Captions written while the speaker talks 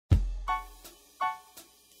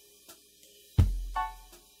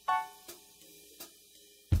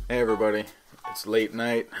Hey everybody, it's late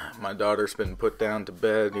night. My daughter's been put down to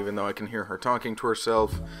bed even though I can hear her talking to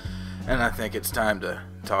herself, and I think it's time to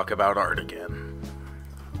talk about art again.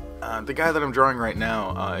 The guy that I'm drawing right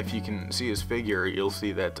now, if you can see his figure, you'll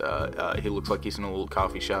see that he looks like he's in a little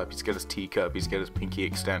coffee shop. He's got his teacup, he's got his pinky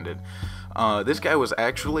extended. This guy was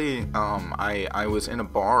actually, I was in a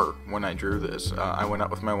bar when I drew this. I went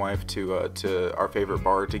out with my wife to our favorite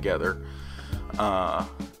bar together.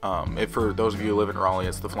 For those of you who live in Raleigh,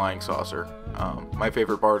 it's the Flying Saucer. My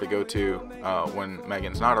favorite bar to go to when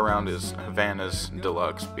Megan's not around is Havana's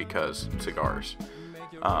Deluxe because cigars.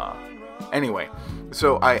 Anyway,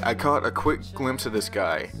 so I caught a quick glimpse of this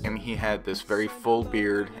guy, and he had this very full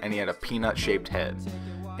beard, and he had a peanut-shaped head.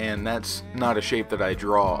 And that's not a shape that I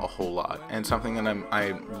draw a whole lot, and something that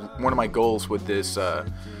one of my goals with this,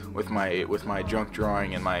 with my junk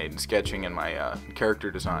drawing and my sketching and my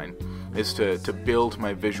character design, is to build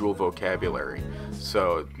my visual vocabulary.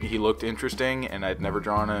 So he looked interesting, and I'd never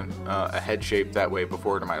drawn a head shape that way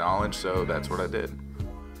before to my knowledge, so that's what I did.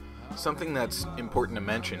 Something that's important to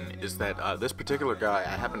mention is that this particular guy,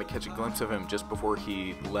 I happened to catch a glimpse of him just before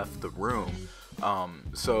he left the room.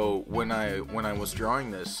 So when I was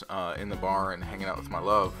drawing this in the bar and hanging out with my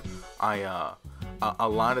love, a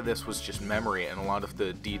lot of this was just memory, and a lot of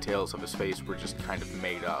the details of his face were just kind of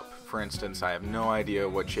made up. For instance, I have no idea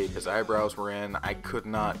what shape his eyebrows were in. I could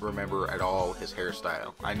not remember at all his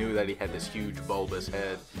hairstyle. I knew that he had this huge bulbous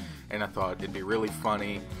head, and I thought it'd be really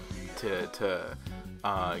funny to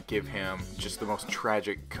give him just the most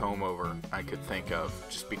tragic comb over I could think of,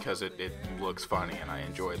 just because it looks funny and I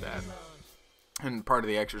enjoy that. And part of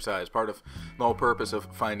the exercise, part of the whole purpose of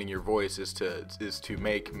finding your voice is to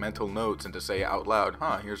make mental notes and to say out loud,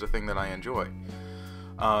 here's a thing that I enjoy.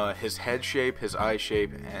 His head shape, his eye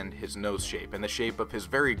shape, and his nose shape, and the shape of his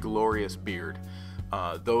very glorious beard.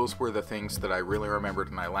 Those were the things that I really remembered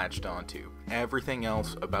and I latched onto. Everything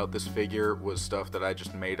else about this figure was stuff that I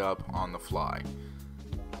just made up on the fly.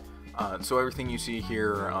 So everything you see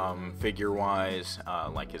here, figure-wise,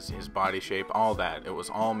 like his body shape, all that, it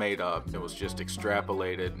was all made up. It was just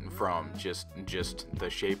extrapolated from just the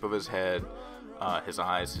shape of his head, his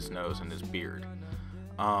eyes, his nose, and his beard.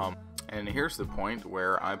 And here's the point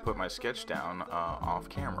where I put my sketch down off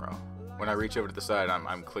camera. When I reach over to the side,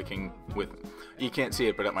 I'm clicking with, you can't see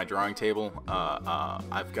it, but at my drawing table,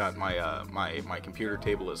 I've got my computer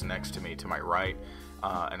table is next to me to my right,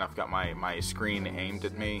 and I've got my screen aimed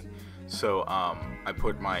at me. So I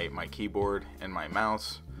put my keyboard and my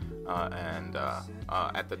mouse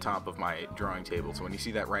at the top of my drawing table. So when you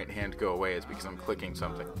see that right hand go away, it's because I'm clicking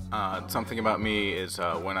something. Something about me is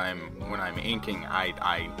when I'm inking,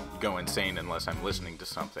 I go insane unless I'm listening to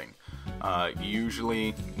something.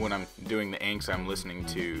 Usually when I'm doing the inks, I'm listening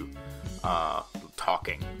to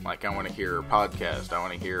talking. Like I want to hear a podcast, I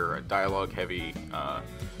want to hear a dialogue-heavy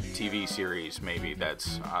TV series maybe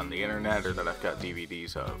that's on the internet or that I've got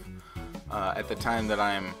DVDs of. At the time that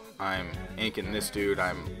I'm inking this dude,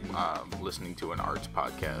 I'm listening to an arts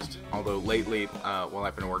podcast. Although lately, while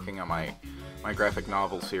I've been working on my graphic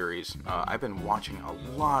novel series, I've been watching a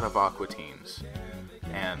lot of Aqua Teens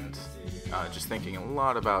and just thinking a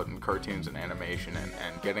lot about cartoons and animation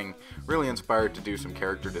and getting really inspired to do some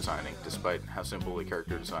character designing, despite how simple the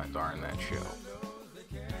character designs are in that show.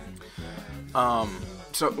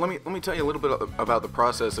 So let me tell you a little bit about the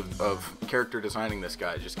process of character designing this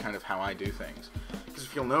guy, just kind of how I do things. Because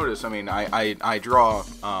if you'll notice, I mean, I draw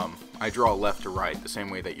left to right the same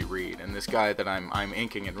way that you read, and this guy that I'm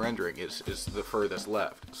inking and rendering is the furthest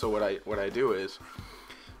left. So what I do is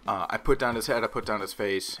I put down his head, I put down his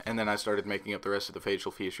face, and then I started making up the rest of the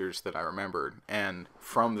facial features that I remembered. And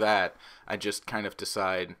from that, I just kind of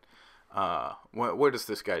decide what is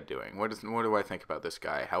this guy doing? What do I think about this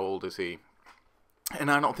guy? How old is he? And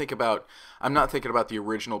I'm not thinking about the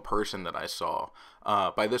original person that I saw.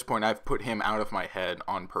 By this point, I've put him out of my head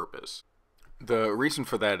on purpose. The reason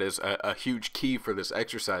for that is a huge key for this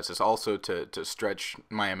exercise is also to stretch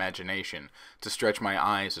my imagination, to stretch my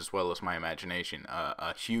eyes as well as my imagination.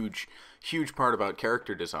 A huge part about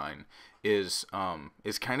character design is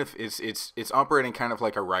it's operating kind of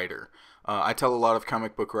like a writer. I tell a lot of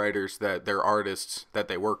comic book writers that their artists that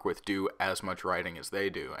they work with do as much writing as they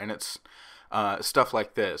do, and it's stuff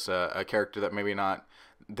like this, a character that maybe not,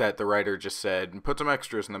 that the writer just said, put some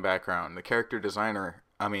extras in the background. The character designer,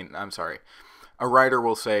 a writer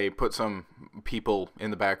will say, put some people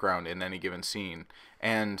in the background in any given scene.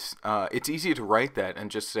 And it's easy to write that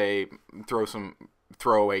and just say,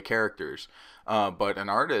 throw away characters. But an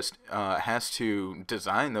artist has to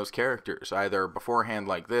design those characters either beforehand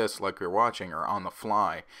like this, like you're watching, or on the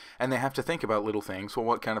fly. And they have to think about little things. Well,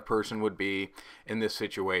 what kind of person would be in this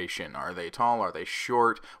situation? Are they tall? Are they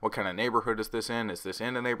short? What kind of neighborhood is this in? Is this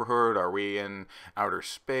in a neighborhood? Are we in outer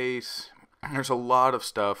space? There's a lot of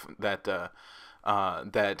stuff that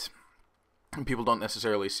that people don't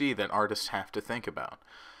necessarily see that artists have to think about.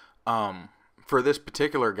 For this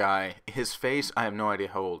particular guy, his face, I have no idea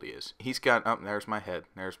how old he is. He's got, oh, there's my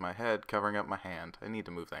head covering up my hand. I need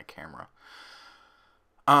to move that camera.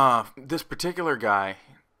 This particular guy,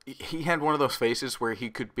 he had one of those faces where he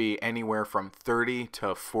could be anywhere from 30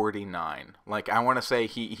 to 49. Like, I want to say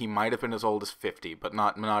he might have been as old as 50, but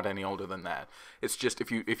not any older than that. It's just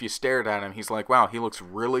if you stared at him, he's like, wow, he looks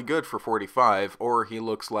really good for 45, or he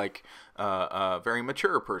looks like a very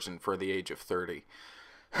mature person for the age of 30.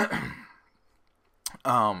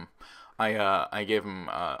 I gave him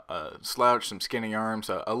a slouch, some skinny arms,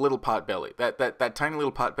 a little pot belly. That tiny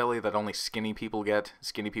little pot belly that only skinny people get.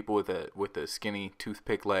 Skinny people with the skinny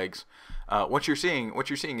toothpick legs. What you're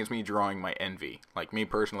seeing is me drawing my envy. Like, me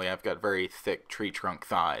personally, I've got very thick tree trunk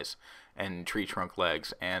thighs and tree trunk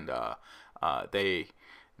legs, and they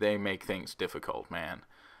make things difficult, man.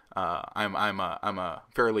 I'm a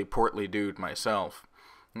fairly portly dude myself.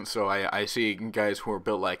 So I see guys who are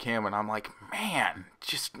built like him, and I'm like, man,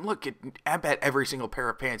 just look at, I bet every single pair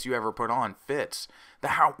of pants you ever put on fits.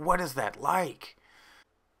 What is that like?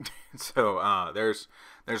 So there's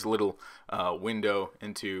a little window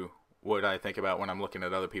into what I think about when I'm looking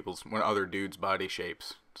at other dudes' body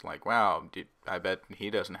shapes. It's like, wow, I bet he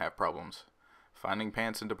doesn't have problems finding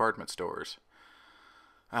pants in department stores.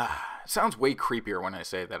 It sounds way creepier when I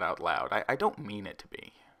say that out loud. I don't mean it to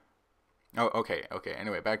be. Oh, okay.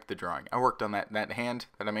 Anyway, back to the drawing. I worked on that hand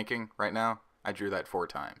that I'm making right now. I drew that 4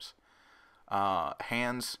 times.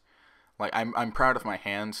 Hands, like, I'm proud of my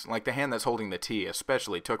hands. Like, the hand that's holding the T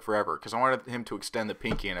especially took forever because I wanted him to extend the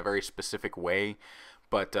pinky in a very specific way.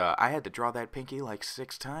 But I had to draw that pinky like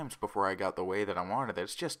 6 times before I got the way that I wanted it.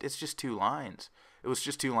 It's just 2 lines. It was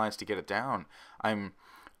just 2 lines to get it down. I'm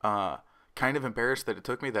kind of embarrassed that it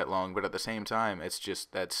took me that long, but at the same time,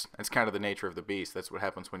 that's kind of the nature of the beast. That's what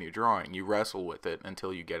happens when you're drawing. You wrestle with it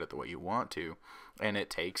until you get it the way you want to, and it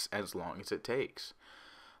takes as long as it takes.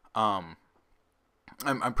 I'm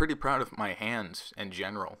pretty proud of my hands in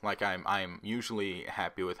general. Like, I'm usually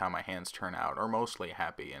happy with how my hands turn out, or mostly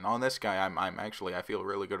happy. And on this guy, I feel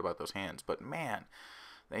really good about those hands. But man,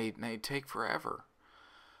 they take forever.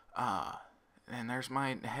 And there's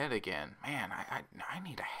my head again. Man, I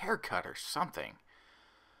need a haircut or something.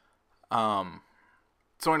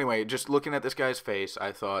 So anyway, just looking at this guy's face,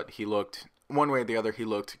 I thought he looked, one way or the other, he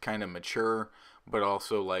looked kind of mature, but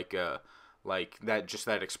also like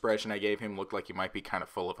that expression I gave him looked like he might be kind of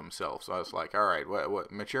full of himself. So I was like, all right, what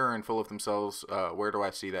mature and full of themselves, where do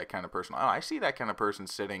I see that kind of person? Oh, I see that kind of person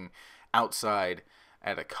sitting outside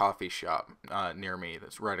at a coffee shop near me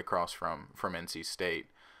that's right across from NC State.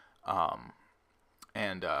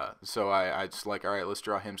 So I just like, all right, let's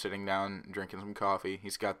draw him sitting down, drinking some coffee.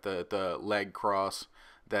 He's got the leg cross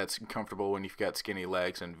that's comfortable when you've got skinny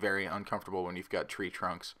legs and very uncomfortable when you've got tree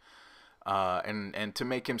trunks. And to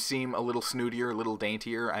make him seem a little snootier, a little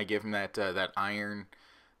daintier, I give him that iron,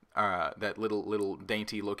 that little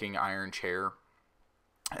dainty looking iron chair,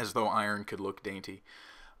 as though iron could look dainty.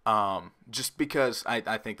 Just because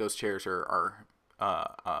I think those chairs are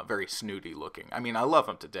very snooty looking. I mean, I love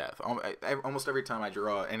them to death. Almost every time I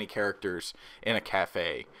draw any characters in a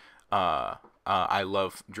cafe, I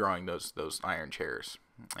love drawing those iron chairs.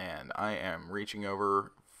 And I am reaching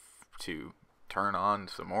over to turn on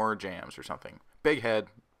some more jams or something. Big head.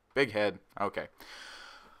 Okay.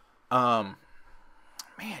 Man,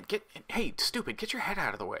 hey, stupid, get your head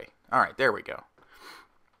out of the way. All right, there we go.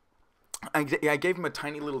 I gave him a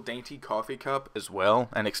tiny little dainty coffee cup as well,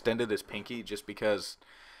 and extended his pinky just because,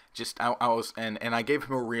 I was, and I gave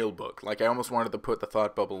him a real book. Like, I almost wanted to put the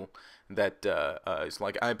thought bubble that it's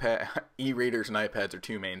like e-readers and iPads are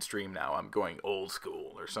too mainstream now. I'm going old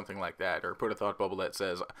school or something like that, or put a thought bubble that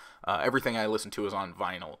says everything I listen to is on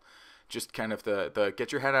vinyl. Just kind of the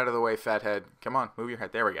get your head out of the way, fathead. Come on, move your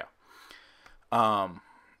head. There we go.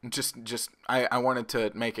 I wanted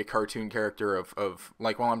to make a cartoon character of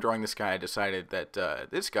like, while I'm drawing this guy, I decided that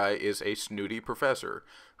this guy is a snooty professor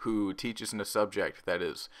who teaches in a subject that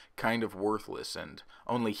is kind of worthless, and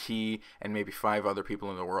only he and maybe 5 other people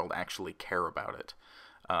in the world actually care about it.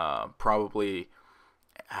 Probably,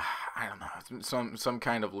 I don't know, some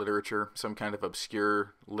kind of literature, some kind of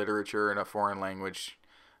obscure literature in a foreign language.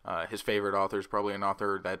 His favorite author is probably an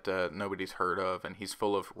author that nobody's heard of, and he's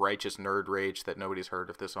full of righteous nerd rage that nobody's heard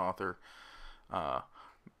of this author.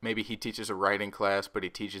 Maybe he teaches a writing class, but he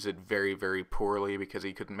teaches it very, very poorly because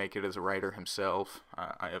he couldn't make it as a writer himself.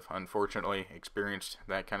 I have unfortunately experienced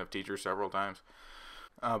that kind of teacher several times.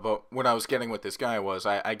 But what I was getting with this guy was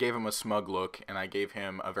I gave him a smug look, and I gave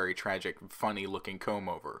him a very tragic, funny-looking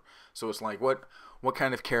comb-over. So it's like, what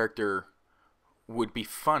kind of character would be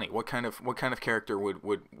funny? What kind of character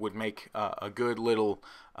would make a good little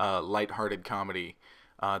lighthearted comedy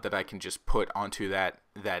that I can just put onto that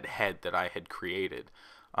head that I had created?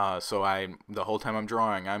 So the whole time I'm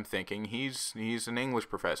drawing, I'm thinking he's an English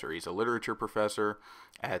professor. He's a literature professor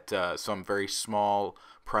at some very small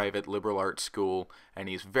private liberal arts school, and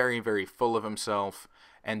he's very, very full of himself.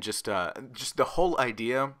 And just the whole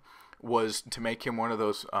idea was to make him one of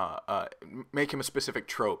those, make him a specific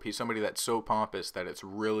trope. He's somebody that's so pompous that it's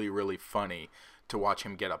really, really funny to watch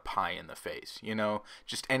him get a pie in the face. You know,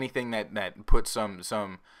 just anything that puts some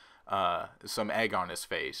egg on his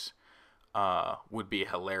face would be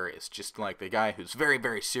hilarious. Just like the guy who's very,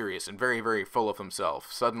 very serious and very, very full of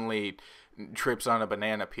himself suddenly trips on a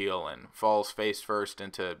banana peel and falls face first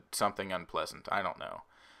into something unpleasant. I don't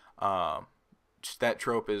know. Just that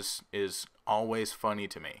trope is always funny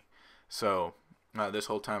to me. So this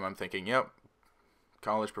whole time I'm thinking, yep,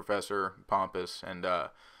 college professor, pompous,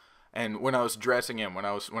 and when I was dressing him, when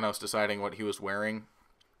I was deciding what he was wearing,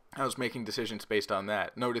 I was making decisions based on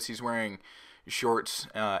that. Notice he's wearing shorts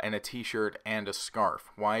and a t-shirt and a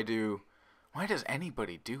scarf. Why does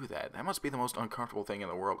anybody do that? That must be the most uncomfortable thing in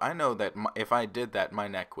the world. I know that if I did that, my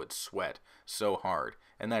neck would sweat so hard,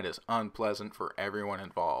 and that is unpleasant for everyone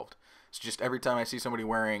involved. It's just every time I see somebody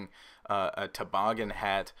wearing a toboggan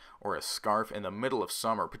hat or a scarf in the middle of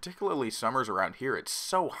summer, particularly summers around here, it's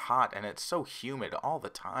so hot and it's so humid all the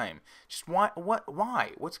time. Just why?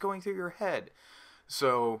 What's going through your head?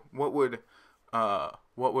 So what would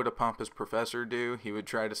a pompous professor do? He would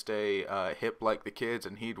try to stay hip like the kids,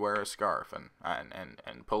 and he'd wear a scarf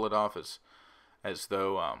and pull it off as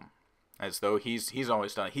though he's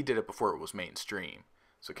always done it. He did it before it was mainstream.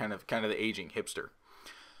 So kind of the aging hipster.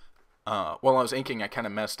 While I was inking, I kind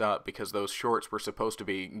of messed up because those shorts were supposed to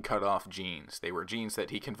be cut-off jeans. They were jeans that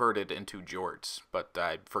he converted into jorts, but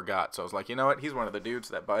I forgot. So I was like, you know what? He's one of the dudes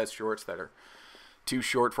that buys shorts that are too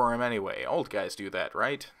short for him anyway. Old guys do that,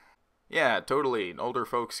 right? Yeah, totally. Older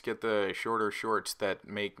folks get the shorter shorts that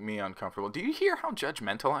make me uncomfortable. Do you hear how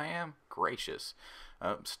judgmental I am? Gracious.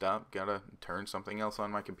 Stop. Gotta turn something else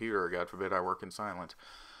on my computer. God forbid I work in silence.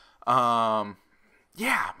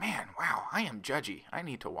 Yeah, man, wow, I am judgy. I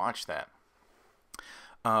need to watch that.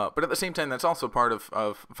 But at the same time, that's also part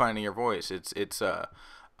of finding your voice. It's the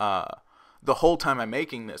whole time I'm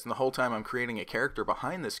making this, and the whole time I'm creating a character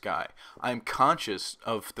behind this guy, I'm conscious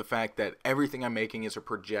of the fact that everything I'm making is a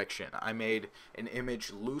projection. I made an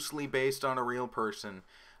image loosely based on a real person,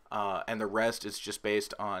 and the rest is just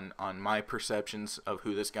based on my perceptions of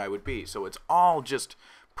who this guy would be. So it's all just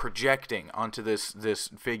projecting onto this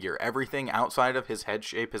figure. Everything outside of his head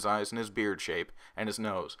shape, his eyes, and his beard shape, and his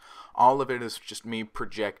nose, all of it is just me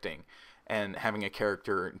projecting and having a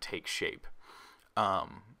character take shape.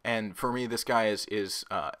 And for me, this guy is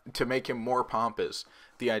to make him more pompous.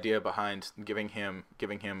 The idea behind giving him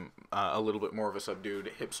a little bit more of a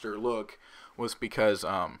subdued hipster look was because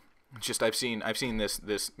just I've seen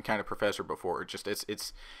this kind of professor before. Just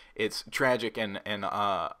it's tragic and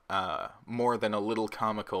more than a little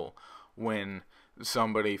comical when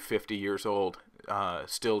somebody 50 years old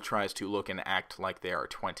still tries to look and act like they are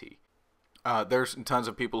 20. There's tons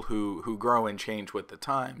of people who grow and change with the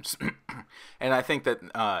times, and I think that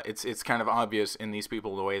it's kind of obvious in these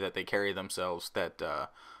people the way that they carry themselves, that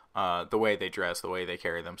the way they dress, the way they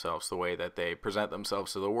carry themselves, the way that they present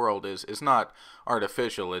themselves to the world is not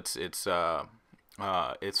artificial. It's a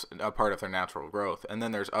part of their natural growth. And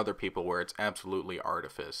then there's other people where it's absolutely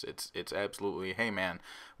artifice. It's absolutely, hey man,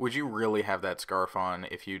 would you really have that scarf on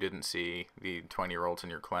if you didn't see the 20-year-olds in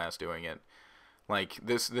your class doing it? Like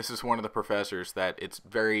this is one of the professors that it's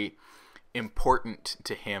very important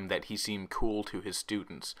to him that he seem cool to his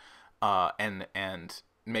students, and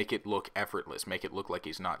make it look effortless, make it look like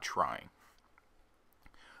he's not trying.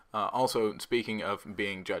 Also, speaking of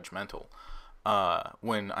being judgmental,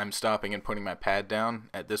 when I'm stopping and putting my pad down,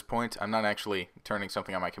 at this point, I'm not actually turning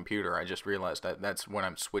something on my computer. I just realized that that's when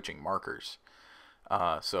I'm switching markers.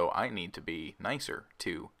 So I need to be nicer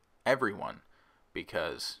to everyone,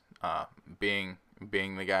 because being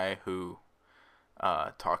the guy who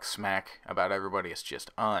talks smack about everybody is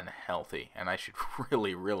just unhealthy, and I should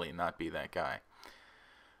really, really not be that guy.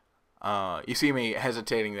 You see me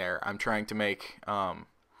hesitating there. I'm trying to make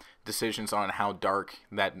decisions on how dark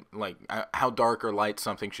how dark or light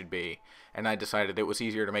something should be, and I decided it was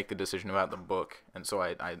easier to make the decision about the book, and so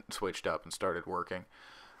I switched up and started working.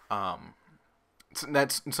 So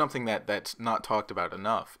that's something that's not talked about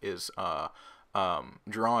enough is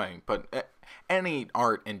drawing, but any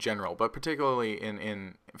art in general, but particularly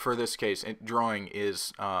in for this case, drawing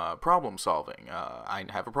is problem solving. I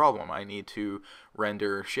have a problem. I need to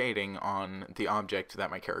render shading on the object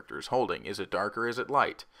that my character is holding. Is it dark or is it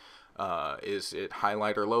light? Is it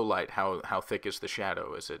highlight or low light? How thick is the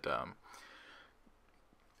shadow? Is it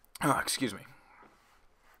excuse me.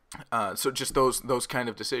 So just those kind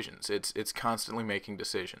of decisions. It's constantly making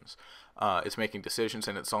decisions. It's making decisions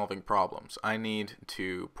and it's solving problems. I need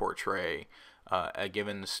to portray a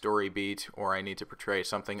given story beat, or I need to portray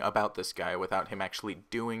something about this guy without him actually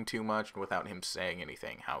doing too much and without him saying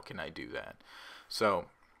anything. How can I do that? So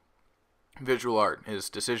visual art is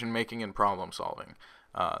decision making and problem solving.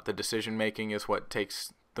 The decision making is what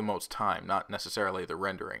takes the most time, not necessarily the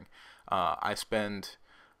rendering. I spend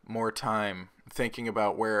more time thinking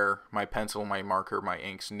about where my pencil, my marker, my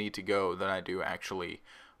inks need to go than I do actually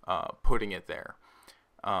putting it there.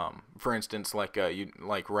 For instance, like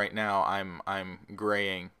right now, I'm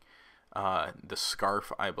graying the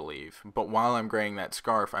scarf, I believe. But while I'm graying that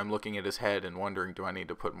scarf, I'm looking at his head and wondering, do I need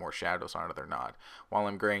to put more shadows on it or not? While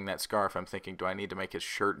I'm graying that scarf, I'm thinking, do I need to make his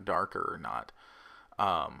shirt darker or not?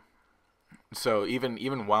 So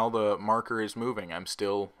even while the marker is moving, I'm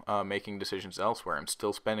still making decisions elsewhere. I'm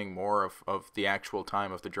still spending more of the actual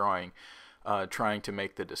time of the drawing trying to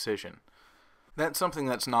make the decision. That's something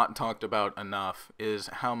that's not talked about enough, is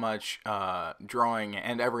how much drawing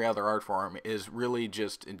and every other art form is really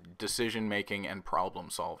just decision making and problem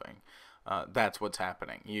solving. That's what's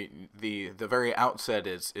happening. The very outset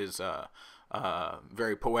is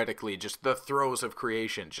very poetically just the throes of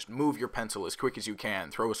creation. Just move your pencil as quick as you can,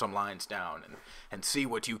 throw some lines down, and see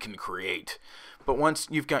what you can create. But once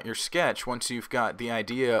you've got your sketch, once you've got the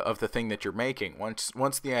idea of the thing that you're making,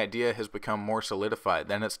 once the idea has become more solidified,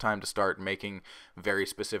 then it's time to start making very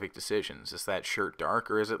specific decisions. Is that shirt dark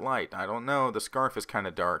or is it light? I don't know. The scarf is kind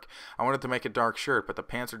of dark. I wanted to make a dark shirt, but the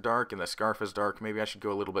pants are dark and the scarf is dark. Maybe I should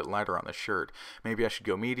go a little bit lighter on the shirt. Maybe I should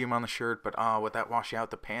go medium on the shirt, but would that wash out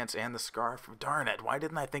the pants and the scarf? Darn it, why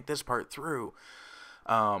didn't I think this part through?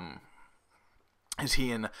 Is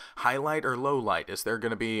he in highlight or low light? Is there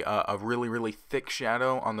going to be a really, really thick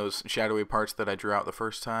shadow on those shadowy parts that I drew out the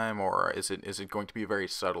first time? Or is it going to be a very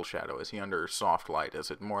subtle shadow? Is he under soft light?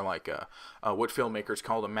 Is it more like what filmmakers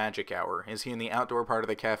call a magic hour? Is he in the outdoor part of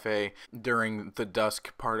the cafe during the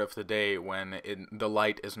dusk part of the day when the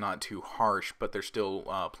light is not too harsh, but there's still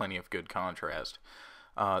plenty of good contrast?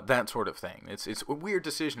 That sort of thing. It's weird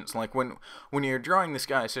decisions. Like when you're drawing this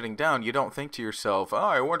guy sitting down, you don't think to yourself,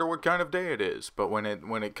 I wonder what kind of day it is. But when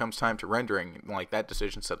it comes time to rendering, like that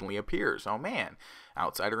decision suddenly appears. Oh man,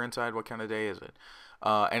 outside or inside, what kind of day is it?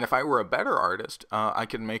 And if I were a better artist, I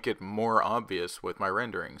could make it more obvious with my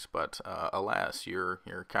renderings. But alas, you're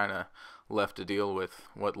kind of left to deal with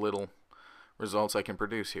what little results I can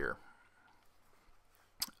produce here.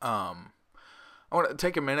 I want to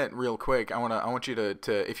take a minute real quick. I want you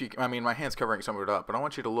to if you, I mean, my hand's covering some of it up, but I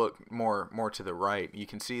want you to look more to the right. You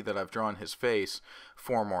can see that I've drawn his face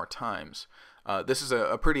 4 more times. This is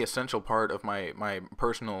a pretty essential part of my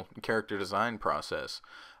personal character design process.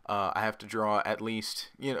 I have to draw at least,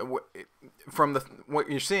 from what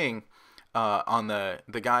you're seeing on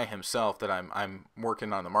the guy himself that I'm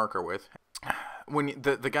working on the marker with. When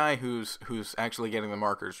the guy who's actually getting the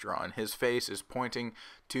markers drawn, his face is pointing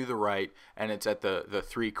to the right, and it's at the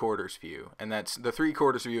 3/4 view, and that's the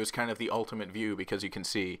 3/4 view is kind of the ultimate view because you can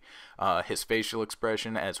see his facial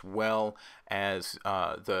expression as well as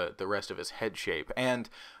the rest of his head shape, and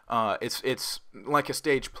it's like a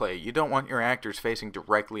stage play. You don't want your actors facing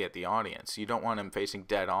directly at the audience. You don't want them facing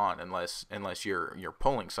dead on unless you're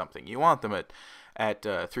pulling something. You want them at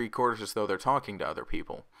 3/4 as though they're talking to other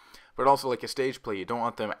people. But also, like a stage play, you don't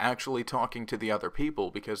want them actually talking to the other people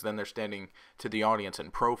because then they're standing to the audience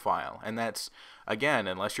in profile. And that's, again,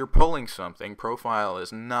 unless you're pulling something, profile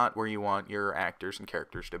is not where you want your actors and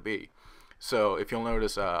characters to be. So if you'll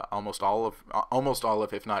notice, almost all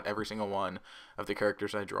of, if not every single one of the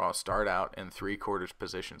characters I draw start out in 3/4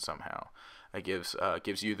 position somehow. It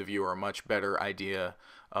gives you, the viewer, a much better idea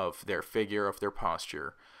of their figure, of their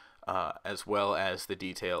posture, as well as the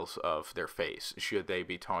details of their face, should they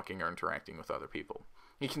be talking or interacting with other people.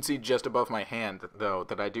 You can see just above my hand, though,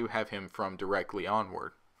 that I do have him from directly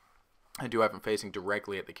onward. I do have him facing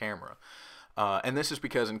directly at the camera. And this is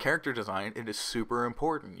because in character design, it is super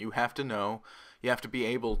important. You have to be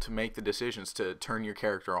able to make the decisions to turn your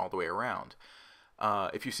character all the way around.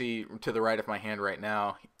 If you see to the right of my hand right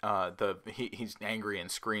now, he's angry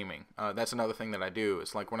and screaming. That's another thing that I do.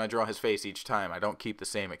 It's like when I draw his face each time, I don't keep the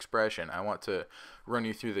same expression. I want to run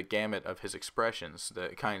you through the gamut of his expressions, the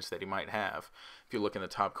kinds that he might have. If you look in the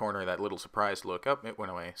top corner, that little surprised look. Oh, it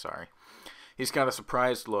went away. Sorry. He's got a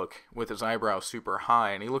surprised look with his eyebrows super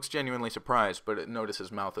high, and he looks genuinely surprised, but notice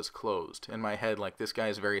his mouth is closed. In my head, like, this guy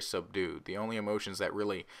is very subdued. The only emotions that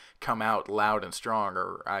really come out loud and strong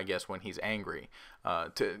are, I guess, when he's angry.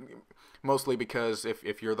 Mostly because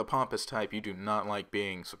if you're the pompous type, you do not like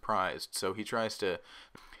being surprised. So he tries to...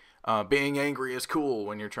 being angry is cool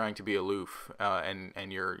when you're trying to be aloof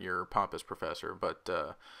and you're pompous professor, but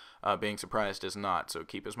being surprised is not. So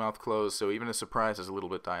keep his mouth closed, so even his surprise is a little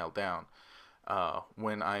bit dialed down.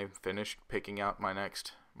 When I finished picking out my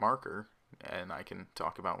next marker, and I can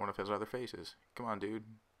talk about one of his other faces. Come on, dude.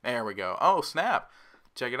 There we go. Oh, snap!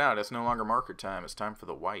 Check it out. It's no longer marker time. It's time for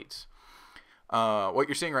the whites. What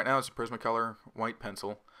you're seeing right now is a Prismacolor white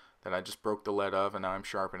pencil that I just broke the lead of, and now I'm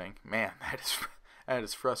sharpening. Man, that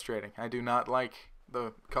is frustrating. I do not like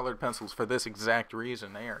the colored pencils for this exact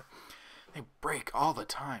reason. They break all the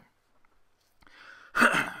time.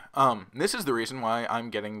 This is the reason why I'm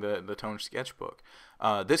getting the toned sketchbook.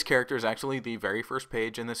 This character is actually the very first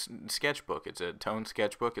page in this sketchbook. It's a toned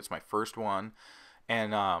sketchbook. It's my first one,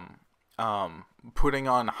 and putting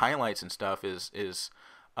on highlights and stuff is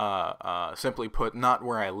simply put not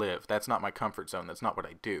where I live. That's not my comfort zone. That's not what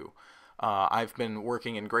I do. I've been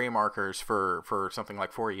working in gray markers for something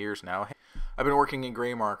like 4 years now. I've been working in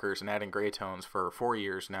gray markers and adding gray tones for 4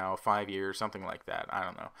 years now, 5 years, something like that. I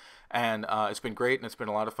don't know. And it's been great, and it's been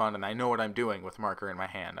a lot of fun, and I know what I'm doing with marker in my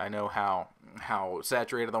hand. I know how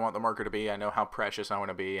saturated I want the marker to be. I know how precious I want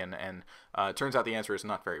to be, and it turns out the answer is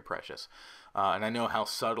not very precious. And I know how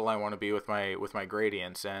subtle I want to be with my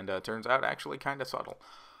gradients, and it turns out actually kind of subtle.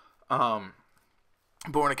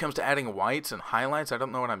 But when it comes to adding whites and highlights, I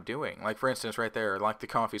don't know what I'm doing. Like, for instance, right there, like the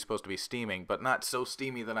coffee's supposed to be steaming, but not so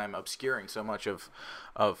steamy that I'm obscuring so much of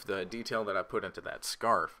the detail that I put into that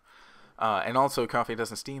scarf. And also, coffee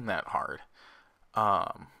doesn't steam that hard.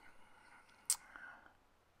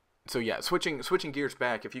 So yeah, switching gears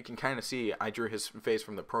back, if you can kind of see, I drew his face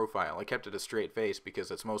from the profile. I kept it a straight face because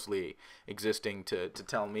it's mostly existing to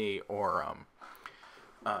tell me or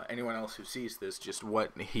anyone else who sees this just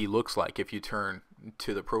what he looks like if you turn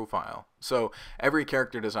to the profile. So every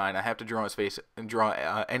character design, I have to draw his face and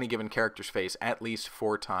draw any given character's face at least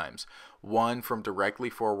 4 times. One from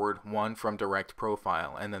directly forward, one from direct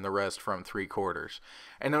profile, and then the rest from 3/4.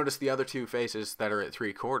 And notice the other 2 faces that are at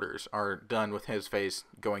 3/4 are done with his face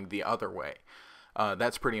going the other way.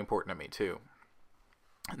 That's pretty important to me too.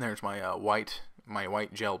 And there's my white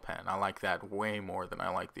gel pen. I like that way more than I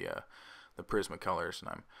like the Prismacolors, and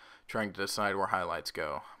I'm trying to decide where highlights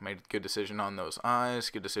go. Made a good decision on those eyes,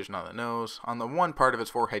 good decision on the nose. On the one part of his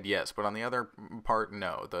forehead, yes, but on the other part,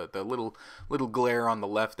 no. The little glare on the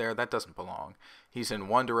left there, that doesn't belong. He's in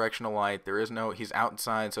one directional light. He's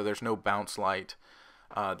outside, so there's no bounce light.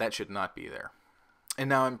 That should not be there. And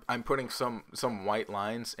now I'm putting some white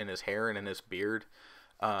lines in his hair and in his beard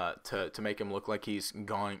to make him look like he's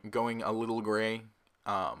going a little gray,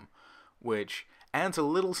 which adds a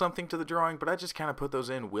little something to the drawing, but I just kind of put those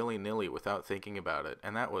in willy-nilly without thinking about it,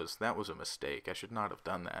 and that was a mistake. I should not have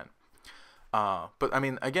done that. But I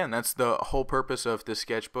mean, again, that's the whole purpose of this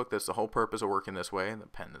sketchbook. That's the whole purpose of working this way. The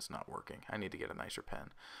pen is not working. I need to get a nicer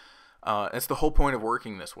pen. That's the whole point of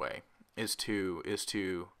working this way, is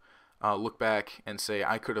to look back and say,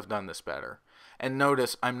 I could have done this better. And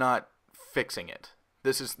notice I'm not fixing it.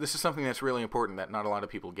 This is something that's really important that not a lot of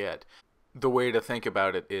people get. The way to think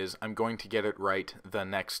about it is, I'm going to get it right the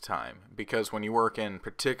next time. Because when you work in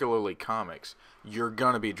particularly comics, you're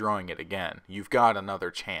going to be drawing it again. You've got another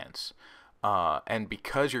chance. And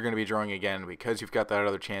because you're going to be drawing again, because you've got that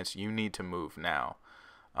other chance, you need to move now.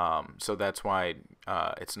 So that's why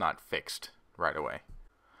it's not fixed right away.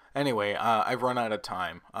 Anyway, I've run out of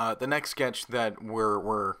time. The next sketch that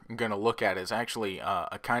we're going to look at is actually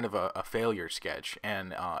a kind of a failure sketch,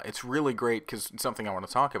 and it's really great because something I want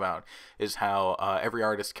to talk about is how every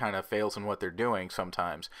artist kind of fails in what they're doing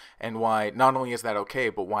sometimes, and why not only is that okay,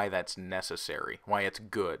 but why that's necessary, why it's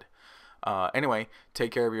good. Anyway,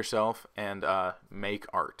 take care of yourself and make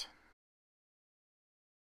art.